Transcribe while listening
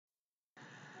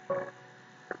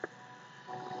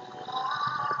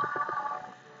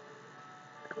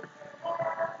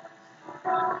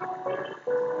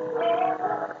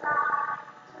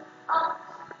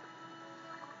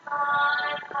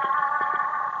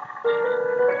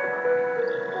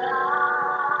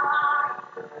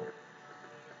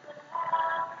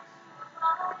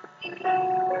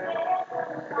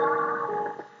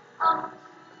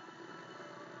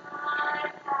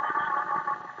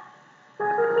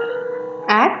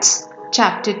Acts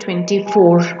chapter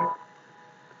 24.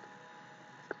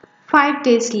 5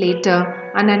 days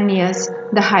later, Ananias,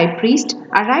 the high priest,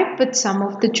 arrived with some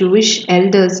of the Jewish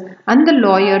elders and the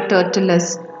lawyer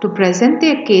Tertullus to present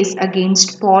their case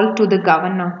against Paul to the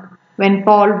governor. When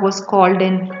Paul was called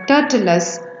in,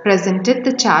 Tertullus presented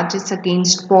the charges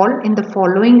against Paul in the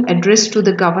following address to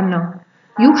the governor.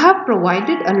 You have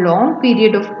provided a long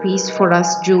period of peace for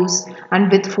us Jews,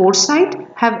 and with foresight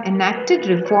have enacted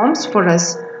reforms for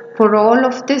us. For all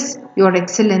of this, Your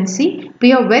Excellency,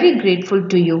 we are very grateful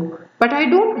to you. But I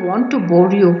don't want to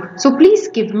bore you, so please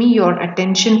give me your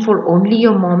attention for only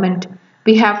a moment.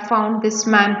 We have found this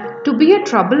man to be a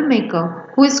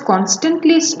troublemaker who is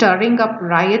constantly stirring up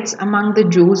riots among the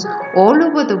Jews all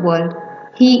over the world.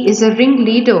 He is a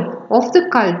ringleader of the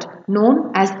cult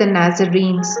known as the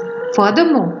Nazarenes.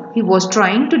 Furthermore, he was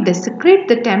trying to desecrate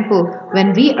the temple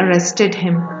when we arrested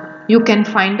him. You can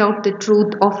find out the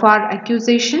truth of our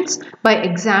accusations by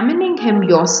examining him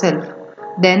yourself.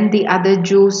 Then the other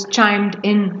Jews chimed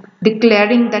in,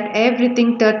 declaring that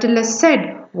everything Tertullus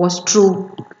said was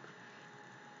true.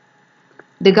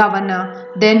 The governor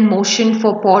then motioned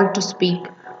for Paul to speak.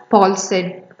 Paul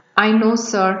said, I know,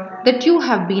 sir, that you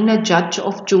have been a judge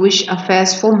of Jewish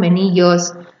affairs for many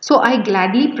years, so I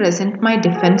gladly present my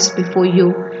defense before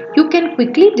you. You can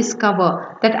quickly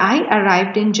discover that I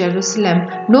arrived in Jerusalem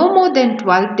no more than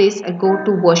 12 days ago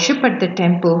to worship at the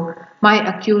temple. My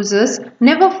accusers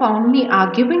never found me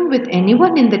arguing with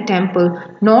anyone in the temple,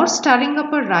 nor stirring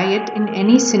up a riot in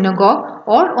any synagogue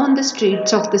or on the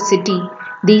streets of the city.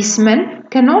 These men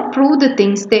cannot prove the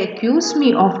things they accuse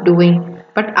me of doing,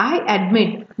 but I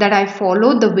admit that I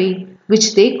follow the way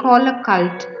which they call a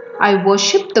cult. I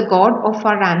worship the God of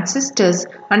our ancestors,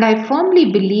 and I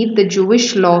firmly believe the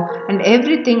Jewish law and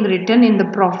everything written in the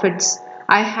prophets.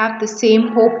 I have the same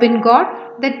hope in God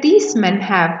that these men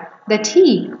have, that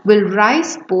He will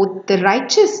rise both the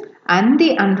righteous and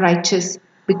the unrighteous.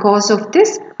 Because of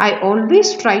this, I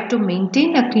always try to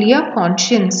maintain a clear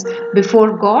conscience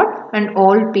before God and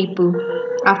all people.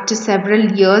 After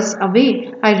several years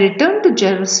away, I returned to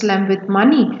Jerusalem with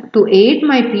money to aid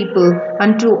my people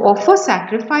and to offer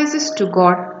sacrifices to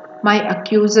God. My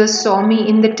accusers saw me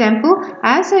in the temple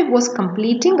as I was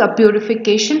completing a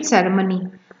purification ceremony.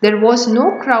 There was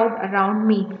no crowd around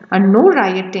me and no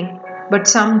rioting, but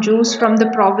some Jews from the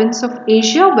province of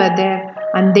Asia were there,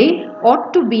 and they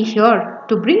ought to be here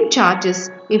to bring charges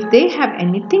if they have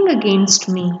anything against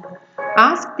me.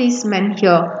 Ask these men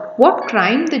here what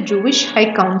crime the Jewish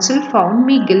High Council found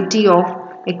me guilty of,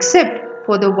 except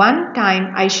for the one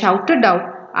time I shouted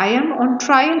out, I am on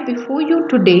trial before you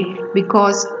today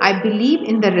because I believe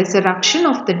in the resurrection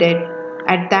of the dead.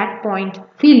 At that point,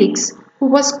 Felix, who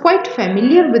was quite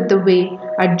familiar with the way,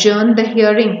 adjourned the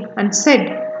hearing and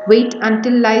said, Wait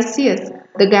until Lysias,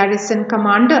 the garrison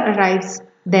commander, arrives.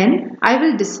 Then I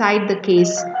will decide the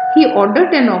case. He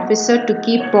ordered an officer to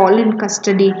keep Paul in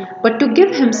custody, but to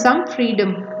give him some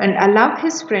freedom and allow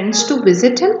his friends to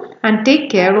visit him and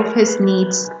take care of his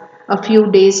needs. A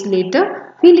few days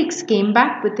later, Felix came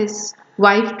back with his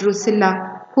wife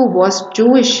Drusilla, who was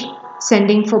Jewish.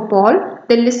 Sending for Paul,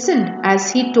 they listened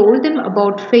as he told them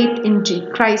about faith in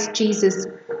Christ Jesus.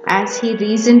 As he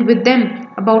reasoned with them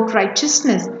about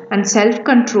righteousness and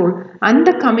self-control and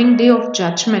the coming day of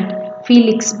judgment,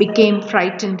 Felix became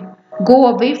frightened. Go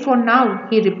away for now,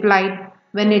 he replied.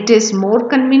 When it is more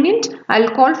convenient, I'll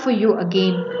call for you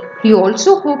again. He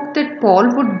also hoped that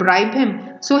Paul would bribe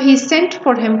him, so he sent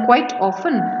for him quite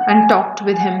often and talked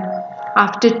with him.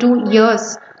 After 2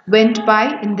 years went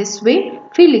by in this way,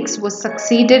 Felix was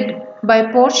succeeded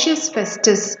by Porcius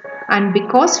Festus, and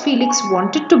because Felix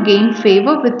wanted to gain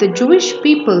favor with the Jewish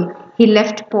people, he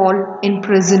left Paul in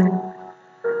prison.